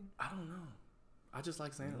 Theatrical acting? I don't know. I just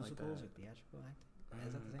like saying it like that. Musicals or theatrical acting?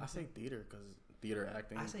 Is that the same I say theater because theater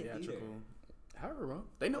acting. I say theatrical. theater. However, bro,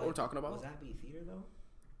 they know what we're talking about. Does that be theater though,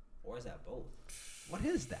 or is that both? What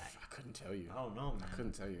is that? I couldn't tell you. I don't know, man. I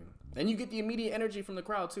couldn't tell you. And you get the immediate energy from the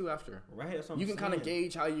crowd too after. Right. That's what you can kind of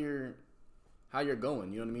gauge how you're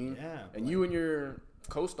going. You know what I mean? Yeah. And you and your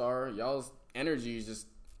co-star, y'all's energy is just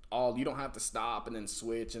all. You don't have to stop and then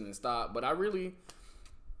switch and then stop. But I really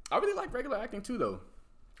like regular acting too, though.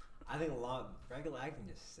 I think regular acting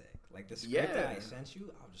is sick. Like the script that I sent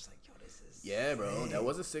you, I was just like, yo, this is sick. Bro, that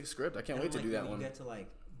was a sick script. I can't wait to do that one. You get to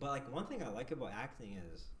but like one thing I like about acting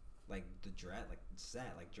is like the dress, like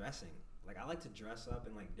set, like dressing. Like I like to dress up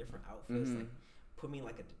in like different outfits. Like put me in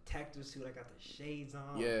like a detective suit. I got the shades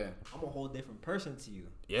on. Yeah, I'm a whole different person to you.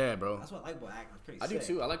 Yeah, bro. That's what I like about acting. It's pretty. I do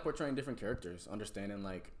too. I like portraying different characters, understanding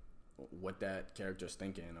like what that character's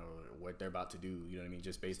thinking or what they're about to do. You know what I mean?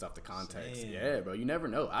 Just based off the context. Yeah, bro. You never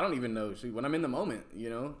know. I don't even know. See, when I'm in the moment, you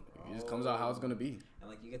know, it just comes out how it's gonna be. And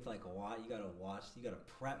like you get to like watch. You gotta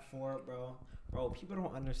prep for it, bro. Bro, people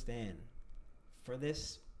don't understand. For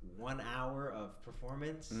this 1 hour of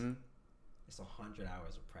performance, it's 100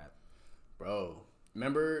 hours of prep. Bro,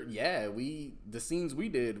 remember? Yeah, the scenes we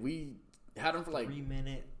did, we had them for like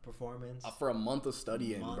 3-minute performance for a month of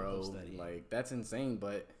studying, bro. Like that's insane,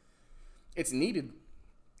 but it's needed.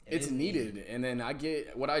 It's needed. And then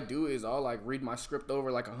what I do is I'll like read my script over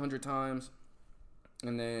like 100 times,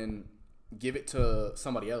 and then give it to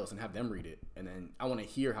somebody else and have them read it, and then I want to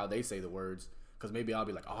hear how they say the words. Because maybe I'll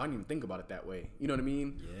be like, oh, I didn't even think about it that way. You know what I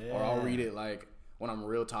mean? Yeah. Or I'll read it like when I'm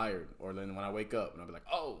real tired. Or then when I wake up and I'll be like,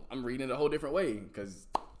 oh, I'm reading it a whole different way. Because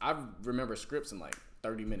I remember scripts in like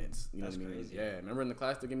 30 minutes. You know what I mean? Crazy. Yeah. Remember in the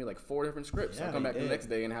class they give me like 4 different scripts. Yeah, I'll come back the next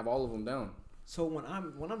day and have all of them down. So when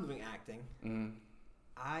I'm doing acting,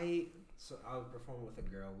 I was performing with a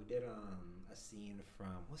girl. We did a scene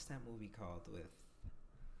from, what's that movie called,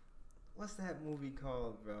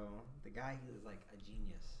 bro? The guy who is like a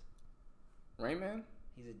genius. Rain Man?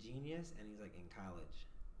 He's a genius and he's like in college.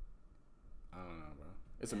 I don't know, bro.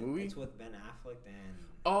 It's a movie? It's with Ben Affleck and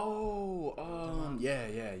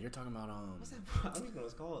yeah. You're talking about what's that? I don't even know what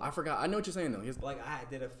it's called. I forgot. I know what you're saying though. Like I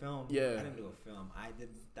did a film. Yeah. I didn't do a film.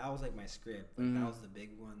 That was like my script. Like, that was the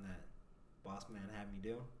big one that Boss Man had me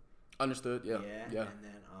do. Understood. Yeah. Yeah. And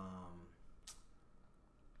then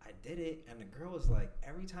I did it and the girl was like,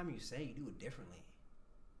 every time you say, you do it differently.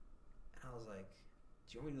 And I was like,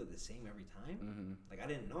 do you want me to do it the same every time? Like I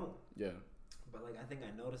didn't know. Yeah. But like I think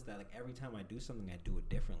I noticed that like every time I do something, I do it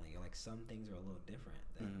differently. Like some things are a little different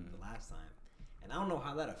than the last time, and I don't know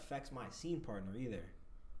how that affects my scene partner either.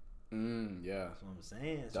 Yeah. That's what I'm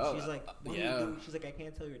saying. So she's like, what do you do? She's like, I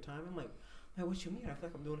can't tell your time. I'm like, what you mean? I feel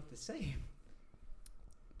like I'm doing it the same.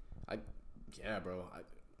 I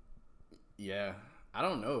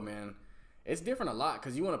don't know, man. It's different a lot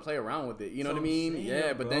because you want to play around with it. You know what I mean?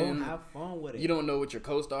 Yeah, but then have fun with it. You don't know what your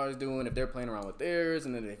co-star is doing, if they're playing around with theirs,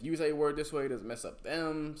 and then if you say a word this way, it doesn't mess up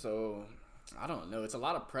them. So I don't know. It's a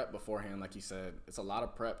lot of prep beforehand, like you said. It's a lot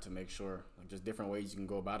of prep to make sure, like just different ways you can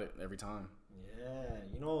go about it every time. Yeah,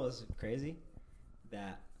 you know what was crazy?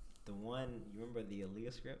 That the one, you remember the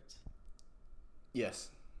Aaliyah script? Yes,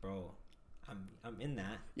 bro. I'm in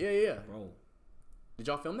that. Yeah, bro. Did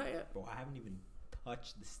y'all film that yet? Bro, I haven't even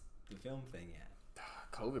touched the film thing yet.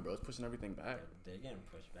 COVID, bro, it's pushing everything back. They're getting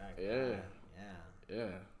pushed back. Yeah.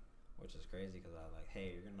 Which is crazy because I was like,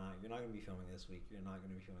 hey, you're not gonna be filming this week. You're not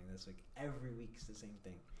gonna be filming this week. Every week's the same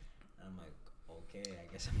thing. And I'm like, okay,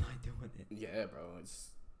 I guess I'm not doing it. Yeah, bro.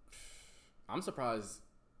 I'm surprised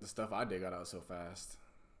the stuff I did got out so fast.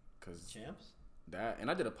 Cause Champs. And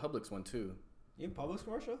I did a Publix one too. You in Publix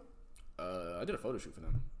commercial? I did a photo shoot for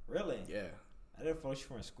them. Really? Yeah. I did a photo shoot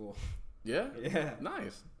for my school. Yeah? Yeah.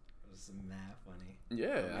 Nice. It was mad funny.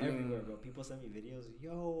 Yeah. I mean, everywhere, bro. People send me videos.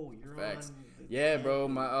 Yo, you're facts. on. Yeah, bro.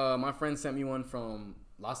 My friend sent me one from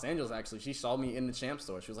Los Angeles, actually. She saw me in the Champ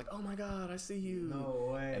store. She was like, oh my God, I see you.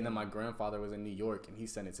 No way. And then my grandfather was in New York, and he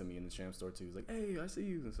sent it to me in the Champ store, too. He was like, hey, I see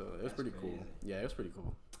you. And so it was pretty cool. Yeah, it was pretty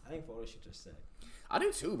cool. I think photo shoots are sick. I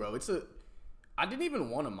do too, bro. I didn't even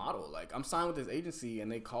want to model. Like, I'm signed with this agency, and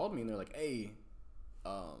they called me, and they're like, hey,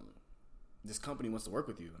 this company wants to work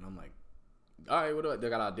with you. And I'm like, all right, what do I, they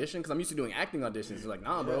got audition? Because I'm used to doing acting auditions. They're like,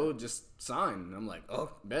 nah, bro, just sign. And I'm like,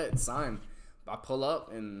 oh, bet, sign. I pull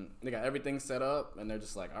up, and they got everything set up, and they're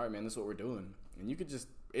just like, all right, man, this is what we're doing. And you could just,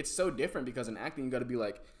 it's so different because in acting, you got to be,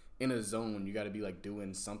 like, in a zone. You got to be, like,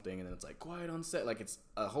 doing something, and then it's, like, quiet on set. Like, it's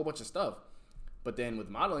a whole bunch of stuff. But then with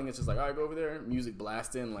modeling, it's just like, all right, go over there, music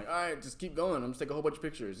blasting, like, all right, just keep going. I'm just take a whole bunch of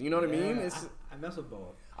pictures. You know what I mean? I mess with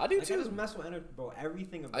both. I do too. I just mess with bro.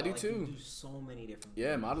 Everything about. I do too. You do so many different.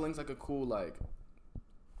 Yeah, things. Modeling's like a cool like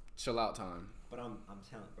chill out time. But I'm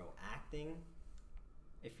telling, bro, acting.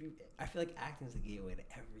 I feel like acting is the gateway to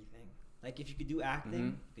everything. Like if you could do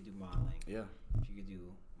acting, you could do modeling. Yeah. If you could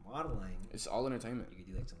do modeling, it's all entertainment. You could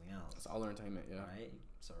do like something else. It's all entertainment. Yeah. Right.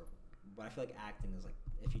 So, but I feel like acting is like.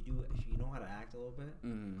 If you know how to act a little bit,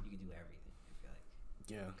 you can do everything. I feel like.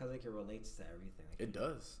 Yeah. Because like it relates to everything. Like, it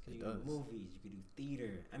does. You can do movies. You can do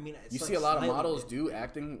theater. I mean, it's you see a lot of models do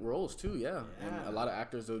acting roles too. Yeah. And a lot of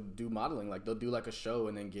actors will do modeling. Like they'll do like a show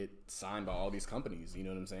and then get signed by all these companies. You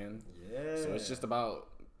know what I'm saying? Yeah. So it's just about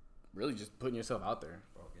really just putting yourself out there.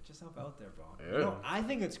 Bro, get yourself out there, bro. Yeah. You know, I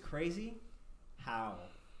think it's crazy how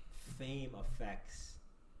fame affects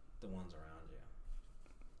the ones around.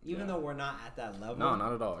 Even though we're not at that level. No,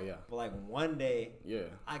 not at all, yeah. But, like, one day,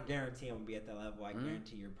 I guarantee I'm going to be at that level. I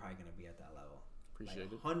guarantee you're probably going to be at that level.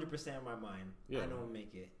 Appreciate it. 100% in my mind. I know I'll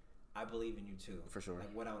make it. I believe in you, too. For sure.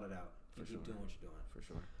 Like, without a doubt. You keep doing what you're doing. For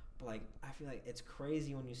sure. But, like, I feel like it's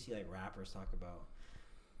crazy when you see, like, rappers talk about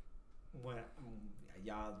when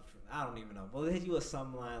y'all, I don't even know. Well, they hit you with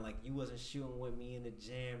some line, like, you wasn't shooting with me in the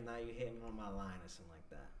gym. Now you hitting me on my line or something like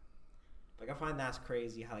that. Like, I find that's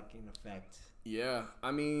crazy how it can affect. Yeah,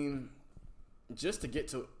 I mean, just to get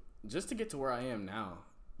to where I am now,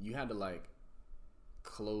 you had to like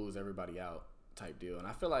close everybody out type deal. And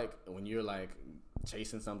I feel like when you're like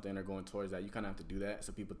chasing something or going towards that, you kind of have to do that.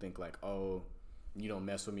 So people think like, oh, you don't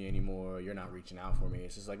mess with me anymore. You're not reaching out for me.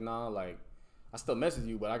 It's just like, nah, like I still mess with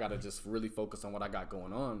you, but I gotta just really focus on what I got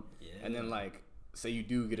going on. Yeah. And then like, say you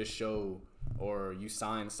do get a show or you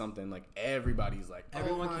sign something, like everybody's like,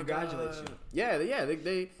 everyone congratulates you. Yeah,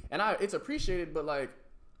 they and it's appreciated, but like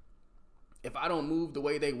if I don't move the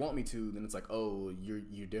way they want me to, then it's like, oh, you're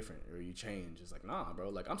different or you change. It's like, nah, bro,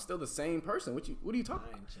 like I'm still the same person. What are you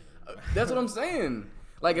talking about? That's what I'm saying.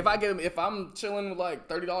 Like if I'm chilling with like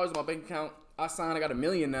 $30 in my bank account, I got $1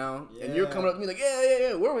 million now, and you're coming up to me like,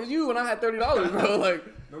 yeah, where was you when I had $30, bro? Like,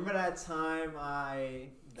 remember that time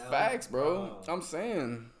Facts, bro. I'm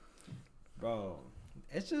saying. Bro,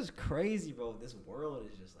 it's just crazy, bro. This world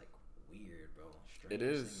is just, like, weird, bro. Strange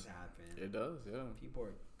things happen. It does, yeah. People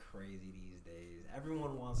are crazy these days.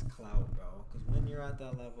 Everyone wants clout, bro. Because when you're at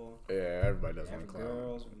that level... Yeah, everybody does want clout.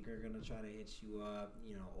 Girls are going to try to hit you up.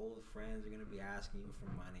 You know, old friends are going to be asking you for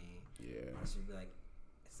money. Yeah. So you'll be like,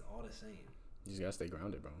 it's all the same. You just got to stay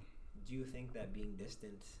grounded, bro. Do you think that being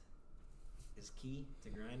distant... is key to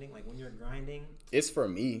grinding? Like when you're grinding, it's for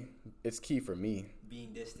me. It's key for me.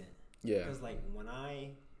 Being distant. Yeah. Because like when I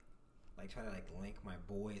like try to like link my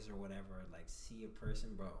boys or whatever, like see a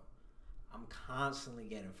person, bro, I'm constantly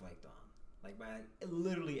getting flaked on. Like by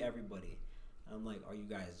literally everybody. I'm like, are you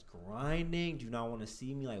guys grinding? Do you not want to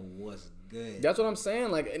see me? Like, what's good? That's what I'm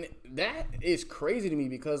saying. Like, and that is crazy to me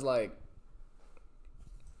because like.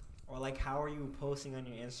 Or like, how are you posting on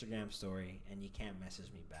your Instagram story and you can't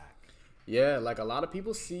message me back? Yeah, like a lot of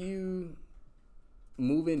people see you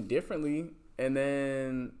moving differently, and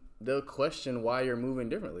then they'll question why you're moving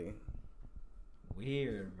differently.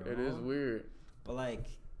 Weird, bro. It is weird. But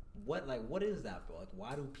what is that, bro? Like,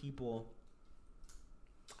 why do people?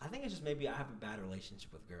 I think it's just maybe I have a bad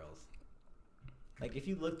relationship with girls. Like, if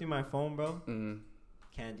you look through my phone, bro,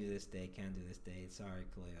 can't do this day. Sorry,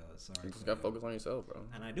 Cleo. Sorry. You just gotta focus on yourself, bro.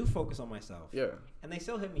 And I do focus on myself. Yeah. And they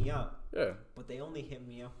still hit me up. Yeah. But they only hit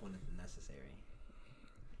me up when it's necessary.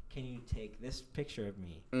 Can you take this picture of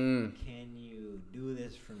me? Can you do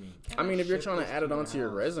this for me? I mean, if you're trying to add it onto your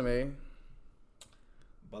resume.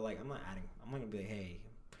 But like, I'm not gonna be like, hey,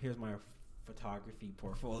 here's my photography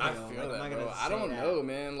portfolio. I feel that, bro. I don't know,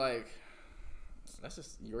 man. Like, that's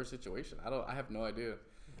just your situation. I have no idea.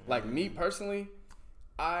 Like me personally,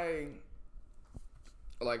 like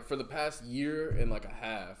for the past year and like a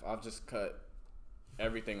half, I've just cut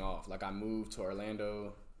everything off. Like I moved to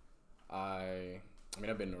Orlando. I mean,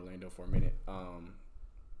 I've been in Orlando for a minute. I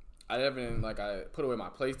put away my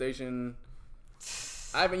PlayStation.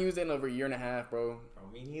 I haven't used it in over a year and a half, bro.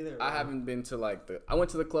 Me neither. Bro. I haven't been to I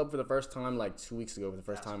went to the club for the first time like 2 weeks ago for the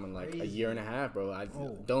first time in like a year and a half, bro.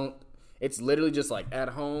 It's literally just like at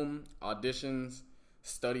home auditions.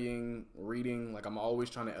 studying, reading. Like, I'm always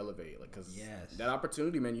trying to elevate. Like, because Yes. that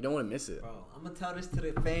opportunity, man, you don't want to miss it. Bro, I'm going to tell this to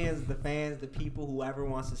the fans, the people, whoever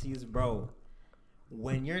wants to see this, bro.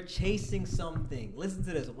 When you're chasing something, listen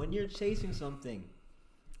to this. When you're chasing something,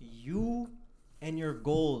 you and your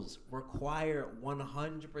goals require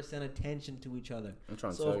 100% attention to each other. I'm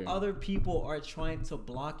trying to so tell if you. other people are trying to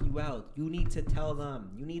block you out, you need to tell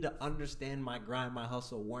them. You need to understand my grind, my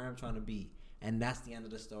hustle, where I'm trying to be. And that's the end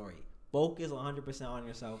of the story. Focus 100% on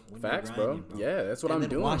yourself when Facts, you're grinding, bro. Yeah, that's what I'm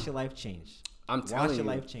doing. Watch your life change. I'm telling you.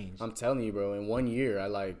 Life change. I'm telling you, bro. In 1 year, I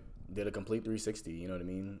like did a complete 360. You know what I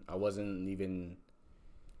mean? I wasn't even,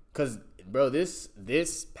 cause, bro, this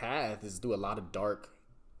path is through a lot of dark.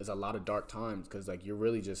 There's a lot of dark times because like you're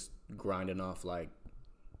really just grinding off like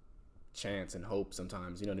chance and hope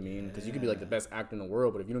sometimes. You know what I mean? Because you could be like the best actor in the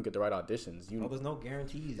world, but if you don't get the right auditions, there's no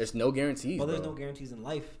guarantees. There's no guarantees. Well, there's no guarantees in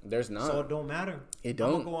life. There's not. So it don't matter. It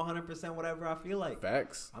don't. I'm gonna go 100% whatever I feel like.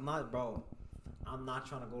 Facts. I'm not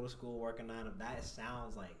trying to go to school working 9 to. That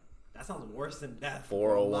sounds worse than death.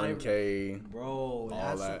 401k, bro. All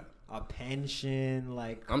That's that. A pension.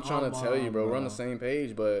 Like, I'm trying to tell you, bro. We're on the same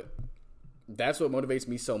page, but that's what motivates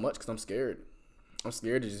me so much because I'm scared. I'm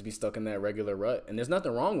scared to just be stuck in that regular rut, and there's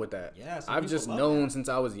nothing wrong with that. Yeah, I've just known since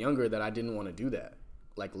I was younger that I didn't want to do that.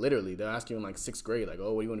 Like literally, they'll ask you in like 6th grade, like,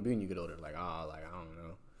 "Oh, what do you want to be when you get older?" Like, like I don't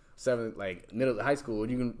know. 7th, like middle high school, what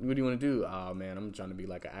do you want to do? Oh man, I'm trying to be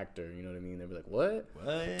like an actor. You know what I mean? They'll be like, "What?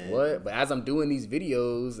 What?" But as I'm doing these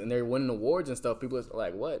videos and they're winning awards and stuff, people are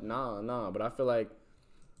like, "What? Nah." But I feel like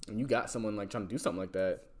when you got someone like trying to do something like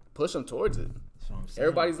that, push them towards it. That's what I'm saying.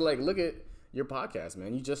 Everybody's like, "Look at your podcast,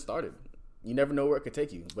 man. You just started. You never know where it could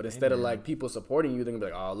take you." But instead of like people supporting you, they're gonna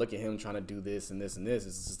be like, "Oh, look at him trying to do this and this and this."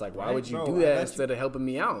 It's just like, why would you do that instead of helping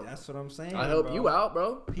me out? That's what I'm saying. I help you out,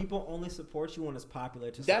 bro. People only support you when it's popular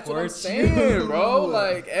to That's support what I'm saying, bro.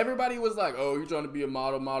 Like everybody was like, "Oh, you're trying to be a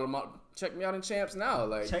model. Check me out in Champs now."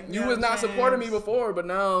 Like you was not supporting me before, but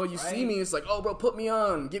now you see me. It's like, "Oh, bro, put me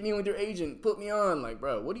on. Get me in with your agent. Put me on." Like,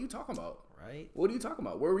 bro, what are you talking about? Right? What are you talking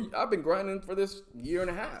about? Where were you? I've been grinding for this 1.5 years.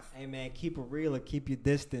 Hey man, keep it real or keep your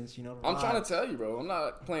distance. You know. I'm trying to tell you, bro. I'm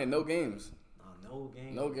not playing no games. No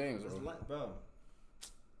games, bro.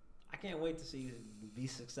 I can't wait to see you be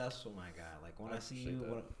successful, my guy. Like when I see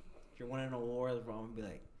you, if you're winning awards, bro, I'm gonna be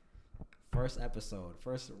like, first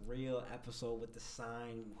real episode with the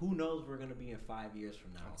sign. Who knows where we're gonna be in 5 years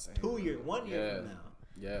from now? 2 years, 1 year from now.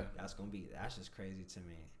 Yeah. That's just crazy to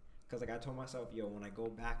me. Cause like I told myself, when I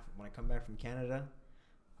come back from Canada,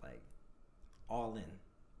 like all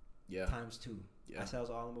in, times 2. I said I was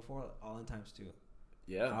all in before, all in times 2.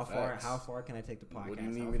 Yeah. How far can I take the podcast? What do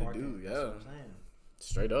you need me to do? That's what I'm saying.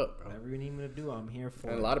 Straight up, bro. Whatever you need me to do, I'm here for.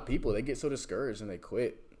 And a lot of people, they get so discouraged and they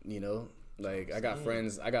quit. You know, like I got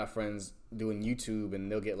friends doing YouTube and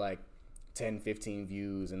they'll get like 10, 15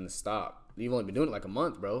 views and stop. You've only been doing it like a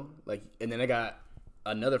month, bro. Like, and then I got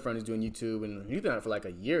another friend who's doing YouTube and he's been on it for like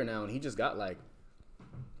a year now and he just got like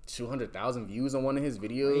 200,000 views on one of his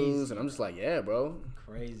videos. Crazy. And I'm just like, yeah, bro.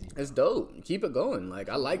 Crazy. Bro. It's dope. Keep it going. Like,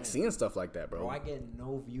 I like seeing stuff like that, bro. I get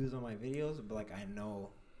no views on my videos, but like I know,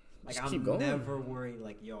 like just I'm never worried.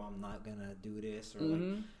 Like, I'm not gonna do this or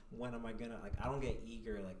like when am I gonna? Like, I don't get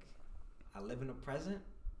eager. Like, I live in the present,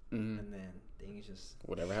 and then things just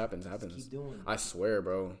whatever happens. Keep doing. I swear,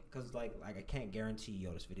 bro. Cause like I can't guarantee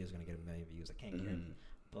this video is gonna get 1 million views. I can't guarantee,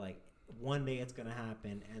 but like one day it's gonna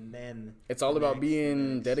happen, and then it's all about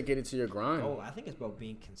being dedicated to your grind. Oh, I think it's about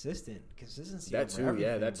being consistent. Consistency. That too.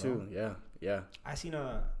 Yeah. That too. Yeah. I seen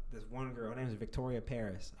this one girl. Her name is Victoria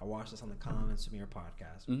Paris. I watched this on the comments to me her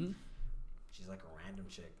podcast. She's like a random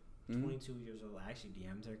chick, 22 years old. I actually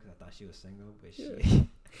DM'd her because I thought she was single, but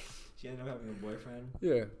she ended up having a boyfriend.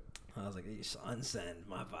 Yeah. I was like, hey, unsend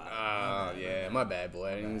my bad. My bad, boy.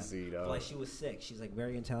 I didn't see though. But like, she was sick. She's like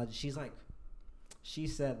very intelligent. She's like, she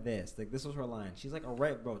said this. Like, this was her line. She's like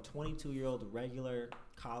 22-year-old regular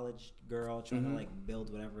college girl trying to like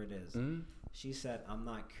build whatever it is. She said, I'm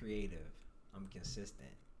not creative. I'm consistent.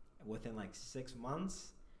 Within like 6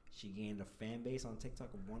 months, she gained a fan base on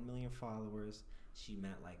TikTok of 1 million followers. She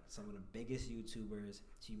met like some of the biggest YouTubers.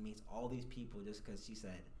 She meets all these people just because she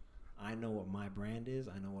said, I know what my brand is.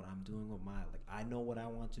 I know what I'm doing with I know what I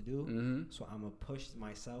want to do. So I'm going to push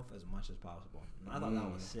myself as much as possible. And I thought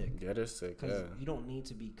that was sick. Yeah, that's sick. Because you don't need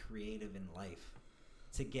to be creative in life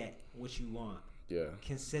to get what you want. Yeah.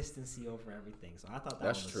 Consistency over everything. So I thought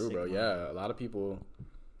that's true, bro. Line. Yeah. A lot of people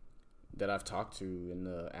that I've talked to in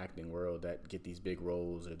the acting world that get these big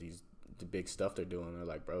roles or the big stuff they're doing, they're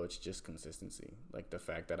like, bro, it's just consistency. Like the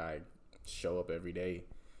fact that I show up every day.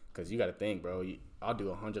 Because you got to think, bro, I'll do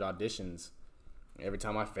 100 auditions Every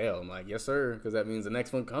time I fail, I'm like, yes, sir, because that means the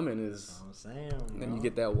next one coming is. That's what I'm saying, bro. And then you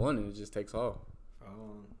get that one, and it just takes off. Bro,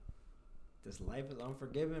 this life is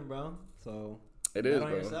unforgiving, bro. So it bet is, on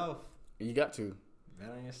bro. yourself. You got to. Bet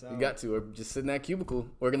on yourself. You got to, or just sit in that cubicle,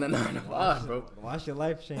 working that 9 to 5, bro. Watch your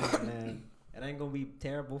life change, man. It ain't gonna be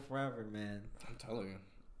terrible forever, man. I'm telling you.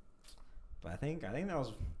 But I think that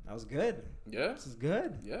was good. Yeah. This is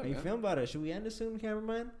good. Yeah. How you man. feeling about it? Should we end it soon,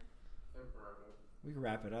 cameraman? We can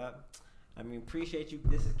wrap it up. I mean, appreciate you.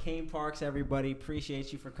 This is Kane Parks, everybody.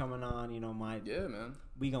 Appreciate you for coming on. You know, Yeah, man.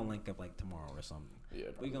 we gonna link up like tomorrow or something. Yeah,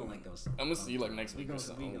 we gonna link up. I'm gonna see you like next week or We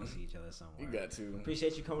something. gonna see each other somewhere. You got to.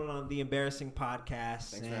 Appreciate you coming on the Embarrassing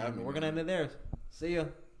Podcast. Thanks for having me. We're gonna end it there. See ya.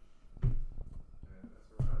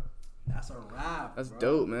 That's a wrap. That's bro.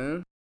 dope, man.